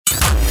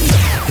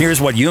Here's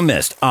what you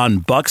missed on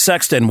Buck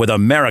Sexton with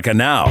America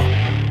Now.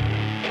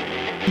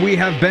 We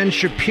have Ben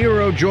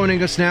Shapiro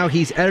joining us now.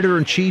 He's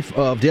editor-in-chief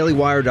of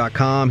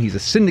DailyWire.com. He's a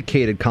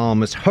syndicated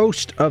columnist,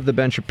 host of The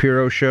Ben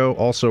Shapiro Show,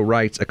 also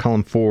writes a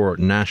column for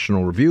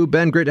National Review.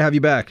 Ben, great to have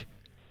you back.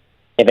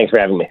 Hey, thanks for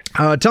having me.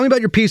 Tell me about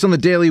your piece on the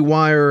Daily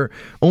Wire.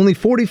 Only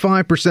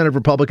 45% of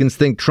Republicans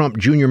think Trump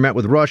Jr. met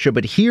with Russia,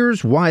 but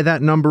here's why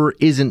that number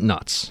isn't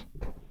nuts.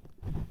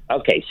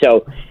 Okay,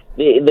 so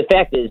the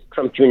fact is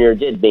Trump Jr.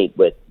 did meet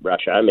with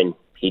Russia. I mean,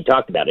 he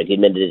talked about it. He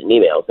admitted it in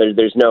emails.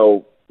 There's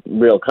no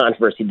real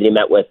controversy that he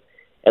met with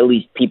at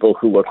least people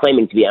who were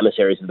claiming to be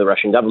emissaries of the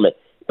Russian government.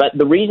 But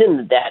the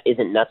reason that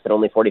isn't nuts, that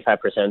only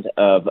 45%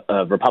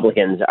 of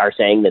Republicans are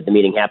saying that the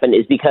meeting happened,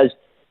 is because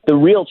the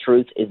real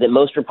truth is that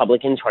most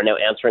Republicans who are now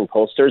answering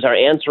pollsters are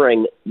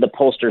answering the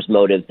pollsters'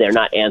 motives. They're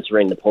not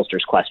answering the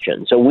pollsters'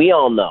 question. So we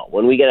all know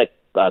when we get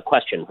a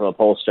question from a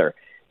pollster,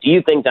 do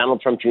you think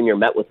Donald Trump Jr.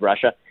 met with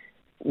Russia?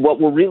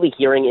 What we're really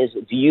hearing is,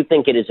 do you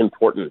think it is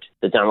important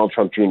that Donald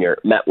Trump Jr.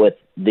 met with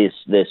this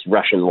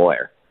Russian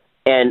lawyer?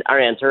 And our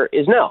answer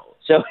is no.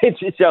 So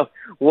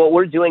what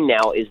we're doing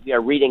now is we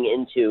are reading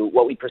into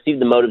what we perceive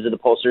the motives of the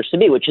pollsters to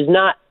be, which is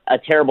not a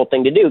terrible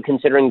thing to do,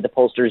 considering the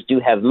pollsters do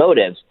have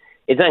motives.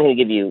 It's not going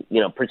to give you,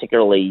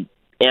 particularly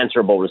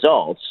answerable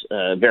results,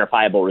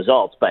 verifiable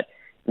results. But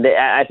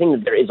I think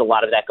that there is a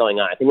lot of that going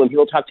on. I think when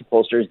people talk to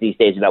pollsters these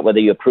days about whether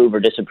you approve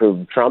or disapprove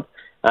of Trump,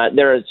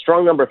 there are a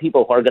strong number of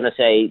people who are going to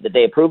say that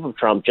they approve of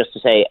Trump just to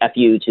say F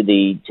you to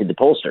the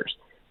pollsters.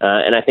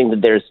 And I think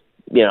that there's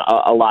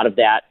a lot of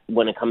that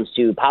when it comes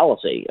to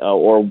policy,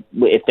 or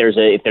if there's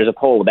a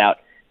poll about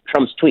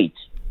Trump's tweets.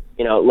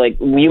 Like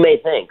you may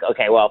think,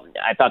 okay, well,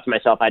 I thought to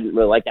myself I didn't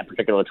really like that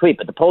particular tweet,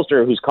 but the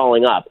pollster who's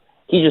calling up,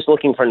 he's just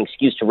looking for an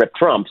excuse to rip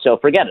Trump. So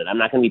forget it. I'm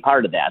not going to be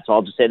part of that. So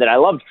I'll just say that I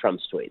loved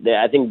Trump's tweet.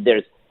 I think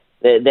there's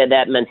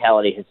that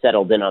mentality has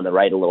settled in on the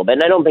right a little bit,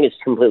 and I don't think it's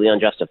completely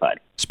unjustified.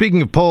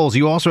 Speaking of polls,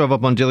 you also have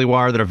up on Daily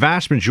Wire that a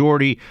vast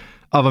majority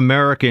of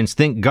Americans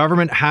think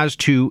government has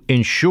to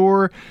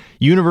ensure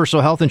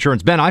universal health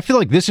insurance. Ben, I feel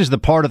like this is the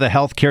part of the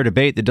health care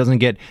debate that doesn't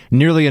get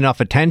nearly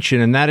enough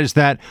attention, and that is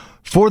that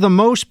for the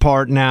most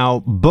part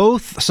now,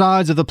 both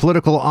sides of the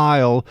political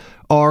aisle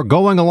are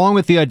going along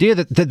with the idea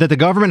that the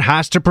government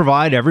has to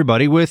provide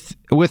everybody with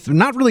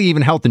not really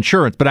even health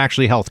insurance, but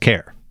actually health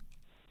care.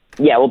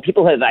 Yeah, well,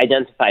 people have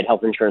identified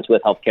health insurance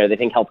with health care. They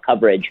think health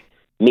coverage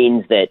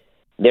means that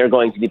they're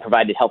going to be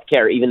provided health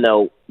care, even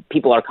though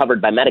people are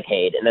covered by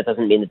Medicaid, and that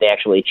doesn't mean that they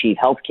actually achieve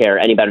health care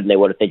any better than they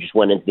would if they just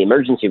went into the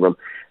emergency room.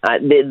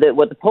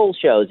 What the poll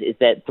shows is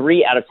that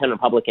 3 out of 10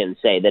 Republicans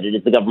say that it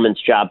is the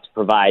government's job to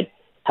provide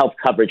health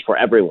coverage for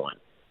everyone.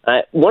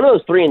 One of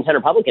those 3 in 10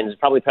 Republicans is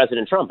probably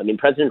President Trump. I mean,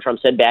 President Trump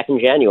said back in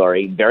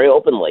January very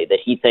openly that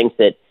he thinks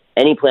that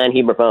any plan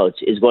he promotes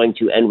is going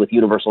to end with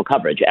universal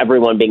coverage,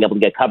 everyone being able to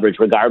get coverage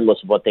regardless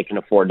of what they can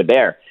afford to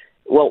bear.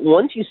 Well,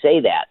 once you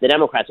say that, the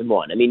Democrats have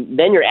won. I mean,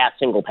 then you're at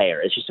single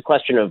payer. It's just a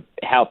question of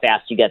how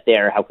fast you get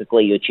there, how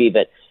quickly you achieve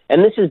it.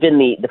 And this has been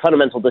the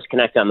fundamental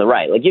disconnect on the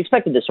right. Like, you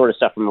expected this sort of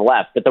stuff from the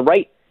left, but the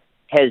right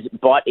has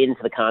bought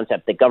into the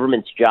concept that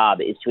government's job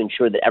is to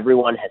ensure that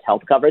everyone has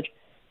health coverage.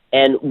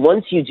 And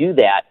once you do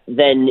that,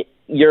 then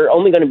you're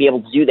only going to be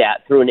able to do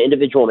that through an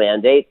individual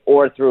mandate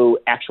or through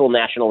actual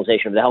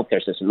nationalization of the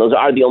healthcare system. Those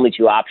are the only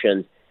 2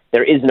 options.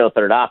 There is no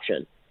third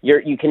option.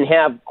 You can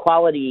have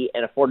quality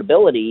and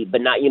affordability, but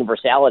not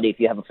universality if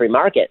you have a free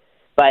market.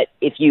 But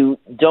if you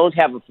don't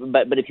have,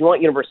 but if you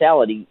want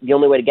universality, the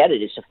only way to get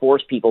it is to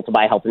force people to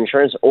buy health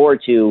insurance or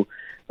to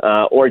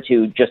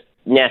just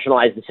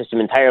nationalize the system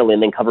entirely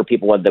and then cover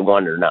people whether they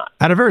want it or not.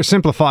 At a very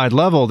simplified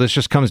level, this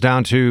just comes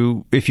down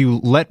to if you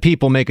let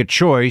people make a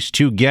choice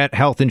to get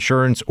health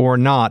insurance or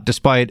not,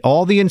 despite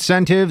all the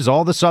incentives,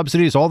 all the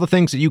subsidies, all the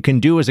things that you can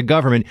do as a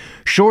government,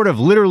 short of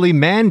literally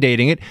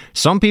mandating it,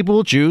 some people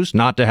will choose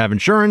not to have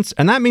insurance,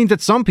 and that means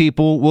that some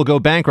people will go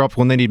bankrupt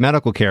when they need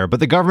medical care, but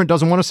the government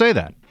doesn't want to say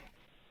that.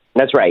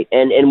 That's right.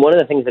 And one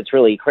of the things that's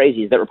really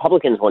crazy is that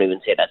Republicans won't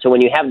even say that. So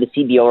when you have the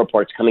CBO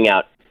reports coming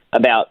out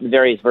about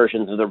various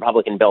versions of the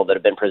Republican bill that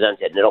have been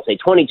presented, and it'll say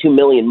 22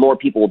 million more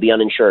people will be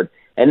uninsured.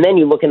 And then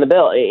you look in the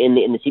bill, in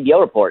the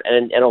CBO report,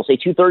 and it'll say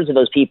 2/3 of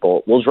those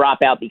people will drop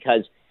out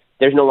because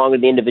there's no longer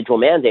the individual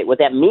mandate. What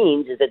that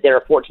means is that there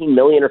are 14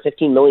 million or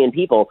 15 million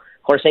people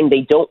who are saying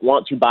they don't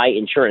want to buy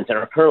insurance and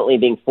are currently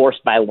being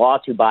forced by law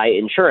to buy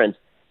insurance.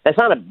 That's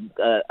not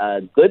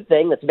a good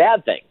thing. That's a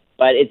bad thing.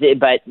 But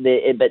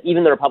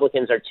even the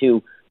Republicans are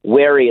too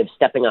wary of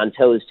stepping on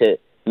toes to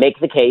make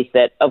the case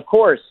that, of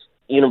course,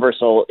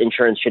 universal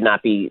insurance should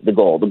not be the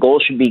goal. The goal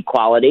should be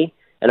quality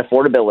and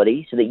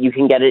affordability so that you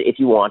can get it if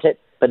you want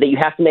it, but that you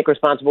have to make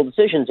responsible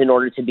decisions in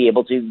order to be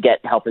able to get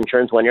health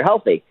insurance when you're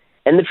healthy.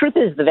 And the truth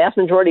is the vast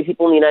majority of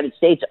people in the United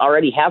States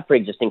already have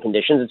pre-existing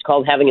conditions. It's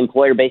called having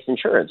employer-based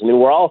insurance. I mean,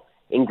 we're all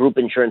in group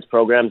insurance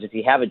programs if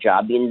you have a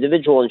job. The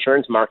individual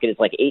insurance market is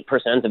like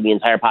 8% of the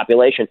entire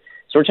population.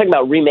 So we're talking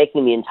about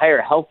remaking the entire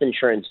health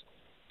insurance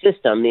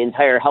system, the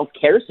entire health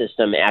care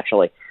system,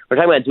 actually, We're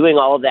talking about doing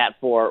all of that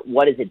for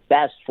what is at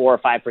best 4 or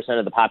 5%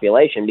 of the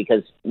population,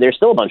 because there's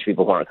still a bunch of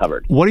people who aren't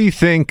covered. What do you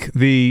think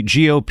the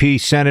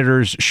GOP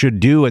senators should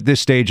do at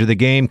this stage of the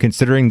game,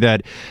 considering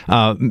that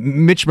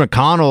Mitch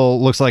McConnell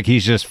looks like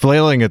he's just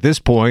flailing at this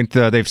point?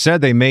 They've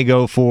said they may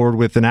go forward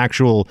with an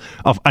actual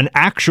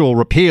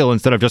repeal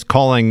instead of just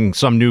calling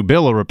some new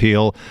bill a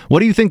repeal.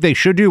 What do you think they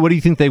should do? What do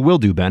you think they will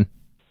do, Ben?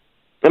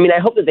 I mean, I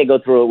hope that they go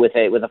through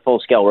it with a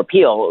full-scale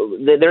repeal.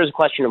 There's a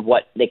question of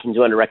what they can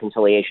do under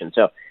reconciliation.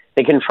 So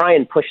they can try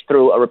and push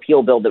through a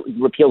repeal bill that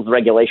repeals the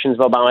regulations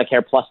of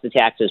Obamacare plus the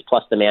taxes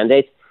plus the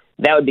mandates.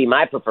 That would be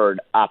my preferred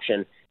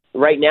option.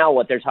 Right now,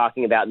 what they're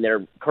talking about in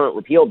their current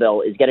repeal bill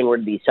is getting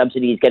rid of the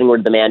subsidies, getting rid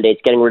of the mandates,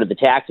 getting rid of the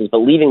taxes, but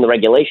leaving the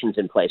regulations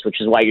in place, which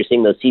is why you're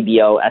seeing those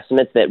CBO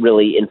estimates that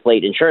really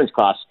inflate insurance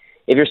costs.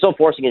 If you're still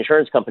forcing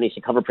insurance companies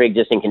to cover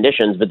pre-existing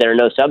conditions, but there are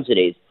no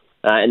subsidies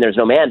and there's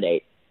no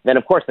mandate, then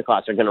of course the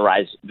costs are going to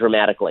rise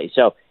dramatically.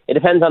 So it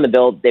depends on the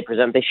bill they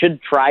present. They should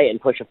try and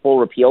push a full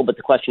repeal, but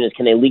the question is,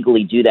 can they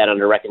legally do that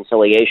under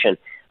reconciliation?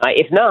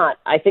 If not,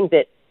 I think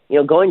that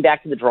going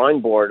back to the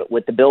drawing board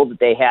with the bill that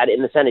they had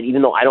in the Senate,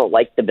 even though I don't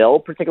like the bill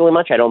particularly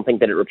much, I don't think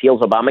that it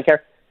repeals Obamacare.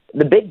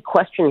 The big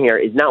question here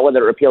is not whether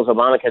it repeals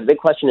Obamacare. The big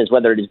question is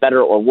whether it is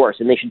better or worse,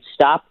 and they should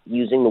stop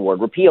using the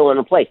word repeal and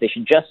replace. They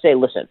should just say,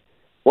 listen,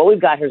 what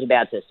we've got here is a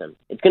bad system.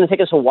 It's going to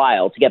take us a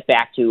while to get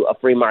back to a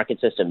free market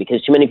system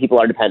because too many people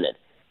are dependent.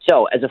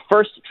 So as a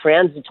first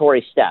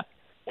transitory step,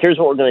 here's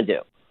what we're going to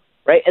do,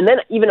 right? And then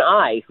even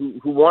I, who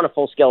want a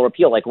full-scale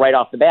repeal, like right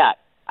off the bat,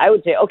 I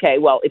would say, okay,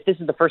 well, if this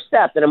is the first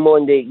step, then I'm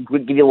willing to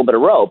give you a little bit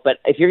of rope. But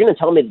if you're going to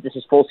tell me that this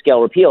is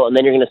full-scale repeal and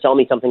then you're going to sell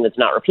me something that's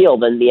not repeal,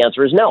 then the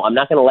answer is no. I'm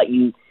not going to let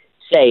you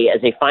say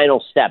as a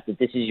final step that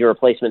this is your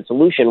replacement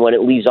solution when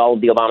it leaves all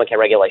of the Obamacare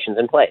regulations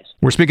in place.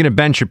 We're speaking to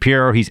Ben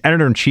Shapiro. He's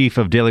editor-in-chief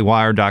of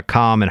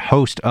DailyWire.com and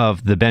host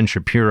of The Ben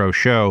Shapiro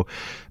Show.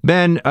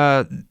 Ben,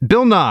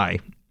 Bill Nye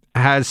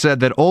has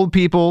said that old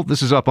people,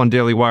 this is up on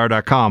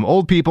dailywire.com,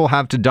 old people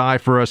have to die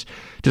for us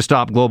to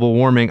stop global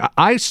warming.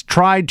 I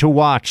tried to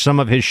watch some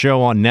of his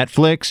show on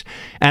Netflix,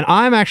 and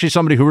I'm actually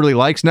somebody who really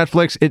likes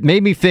Netflix. It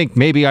made me think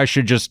maybe I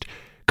should just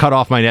cut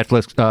off my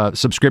Netflix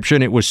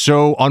subscription. It was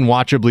so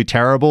unwatchably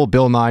terrible.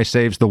 Bill Nye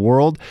Saves the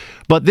World.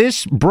 But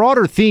this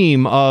broader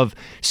theme of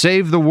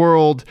save the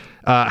world,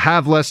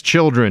 have less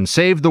children,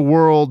 save the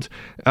world,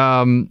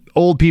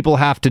 old people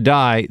have to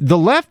die. The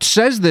left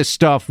says this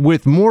stuff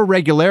with more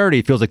regularity,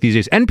 it feels like these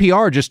days.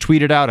 NPR just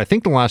tweeted out, I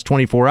think the last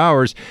 24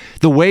 hours,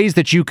 the ways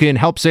that you can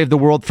help save the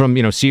world from,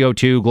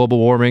 CO2, global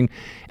warming.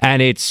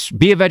 And it's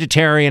be a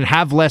vegetarian,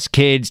 have less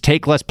kids,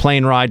 take less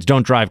plane rides,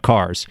 don't drive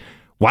cars.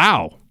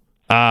 Wow.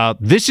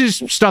 This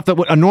is stuff that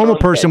a normal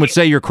person would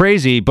say you're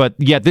crazy, but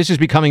yet this is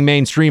becoming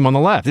mainstream on the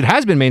left. It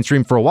has been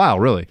mainstream for a while,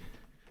 really.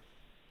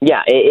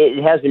 Yeah,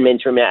 it has been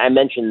mainstream. I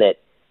mentioned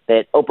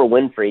that Oprah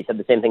Winfrey said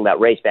the same thing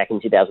about race back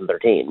in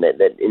 2013,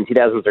 that in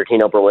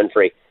 2013 Oprah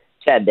Winfrey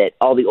said that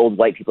all the old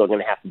white people are going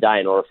to have to die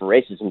in order for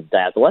racism to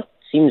die out. The left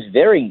seems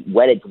very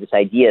wedded to this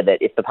idea that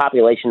if the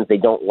populations they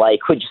don't like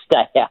would just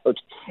die out,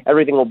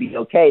 everything will be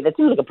okay. That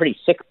seems like a pretty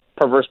sick,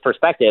 perverse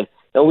perspective.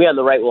 And we on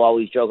the right will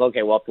always joke,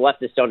 okay, well, if the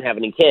leftists don't have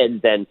any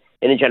kids, then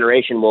in a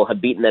generation we'll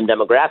have beaten them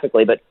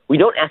demographically. But we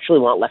don't actually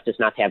want leftists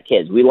not to have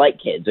kids. We like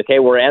kids, okay?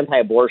 We're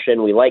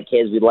anti-abortion. We like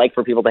kids. We like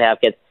for people to have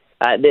kids.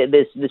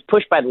 This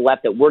push by the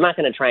left that we're not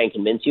going to try and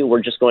convince you.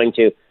 We're just going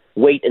to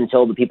wait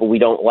until the people we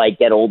don't like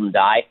get old and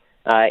die.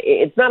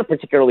 It's not a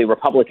particularly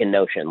Republican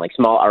notion, like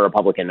small R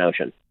Republican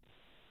notion.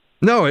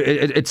 No,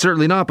 it's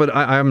certainly not, but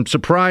I'm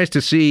surprised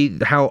to see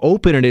how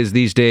open it is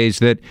these days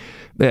that,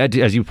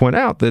 as you point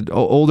out, that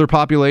older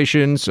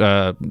populations,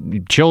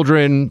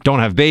 children don't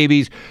have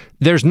babies.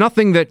 There's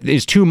nothing that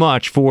is too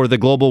much for the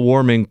global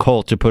warming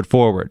cult to put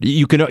forward.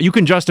 You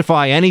can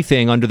justify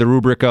anything under the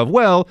rubric of,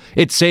 well,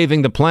 it's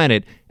saving the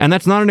planet, and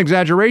that's not an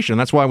exaggeration.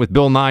 That's why with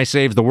Bill Nye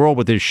Saves the World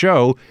with his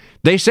show,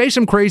 they say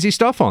some crazy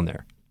stuff on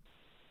there.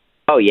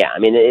 Oh, yeah. I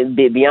mean,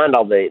 beyond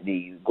all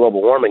the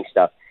global warming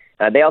stuff,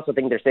 they also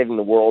think they're saving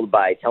the world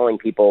by telling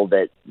people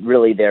that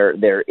really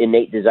their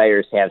innate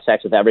desires to have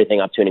sex with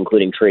everything up to and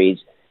including trees.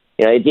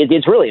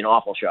 It's really an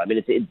awful show. I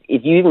mean,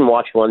 if you even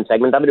watched one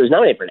segment of it, it was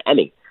nominated for an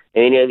Emmy. I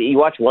mean, you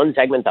watch one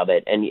segment of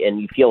it and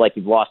you feel like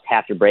you've lost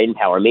half your brain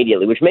power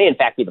immediately, which may in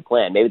fact be the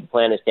plan. Maybe the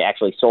plan is to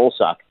actually soul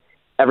suck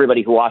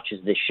everybody who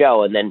watches this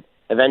show, and then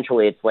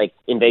eventually it's like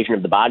Invasion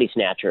of the Body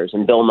Snatchers,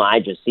 and Bill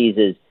Nye just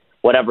seizes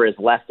whatever is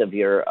left of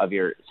your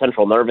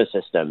central nervous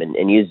system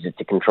and uses it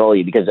to control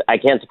you, because I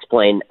can't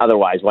explain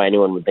otherwise why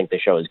anyone would think the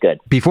show is good.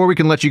 Before we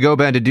can let you go,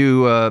 Ben, to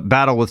do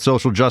battle with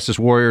social justice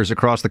warriors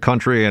across the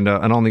country and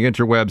on the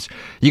interwebs,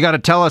 you got to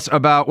tell us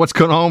about what's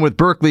going on with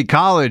Berkeley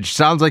College.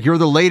 Sounds like you're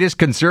the latest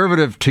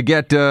conservative to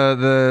get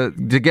the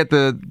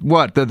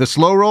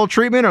slow roll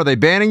treatment. Are they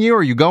banning you?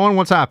 Are you going?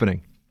 What's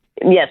happening?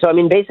 Yeah, so I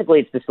mean, basically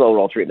it's the slow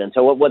roll treatment.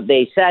 So what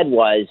they said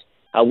was,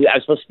 I was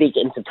supposed to speak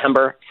in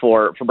September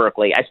for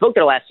Berkeley. I spoke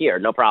there last year,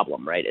 no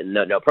problem, right? And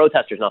no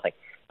protesters, nothing.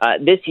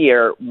 This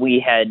year, we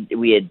had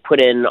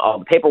put in all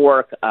the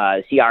paperwork.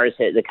 CRs,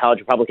 the College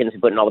Republicans,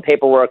 had put in all the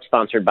paperwork,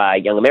 sponsored by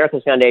Young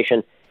America's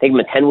Foundation. They gave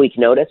them a 10-week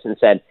notice and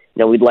said,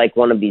 we'd like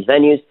one of these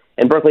venues.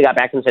 And Berkeley got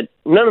back and said,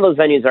 none of those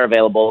venues are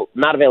available,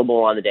 not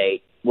available on the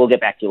day. We'll get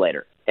back to you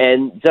later.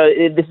 And so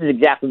this is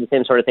exactly the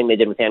same sort of thing they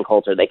did with Ann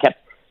Coulter. They kept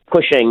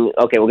pushing,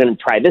 okay, we're going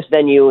to try this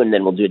venue, and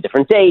then we'll do a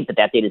different date, but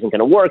that date isn't going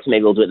to work, so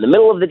maybe we'll do it in the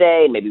middle of the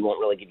day, and maybe we won't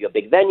really give you a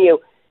big venue.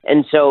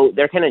 And so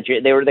they're kind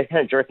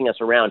of jerking us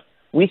around.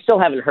 We still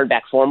haven't heard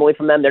back formally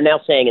from them. They're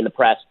now saying in the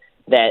press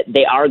that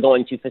they are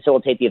going to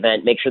facilitate the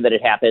event, make sure that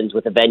it happens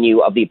with a venue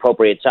of the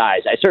appropriate size.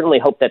 I certainly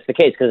hope that's the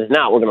case, because if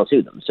not, we're going to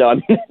sue them. So I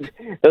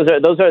mean,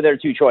 those are their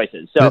two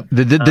choices. So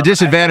the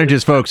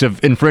disadvantages, folks,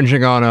 of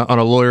infringing on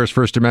a lawyer's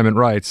First Amendment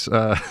rights.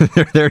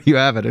 There you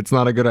have it. It's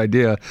not a good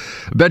idea.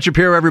 Ben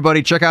Shapiro,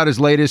 everybody, check out his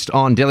latest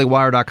on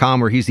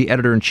dailywire.com, where he's the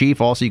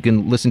editor-in-chief. Also, you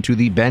can listen to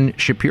the Ben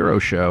Shapiro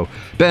Show.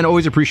 Ben,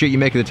 always appreciate you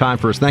making the time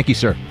for us. Thank you,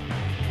 sir.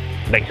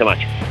 Thanks so much.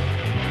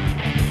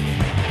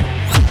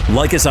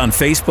 Like us on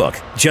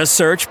Facebook. Just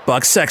search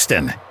Buck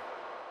Sexton.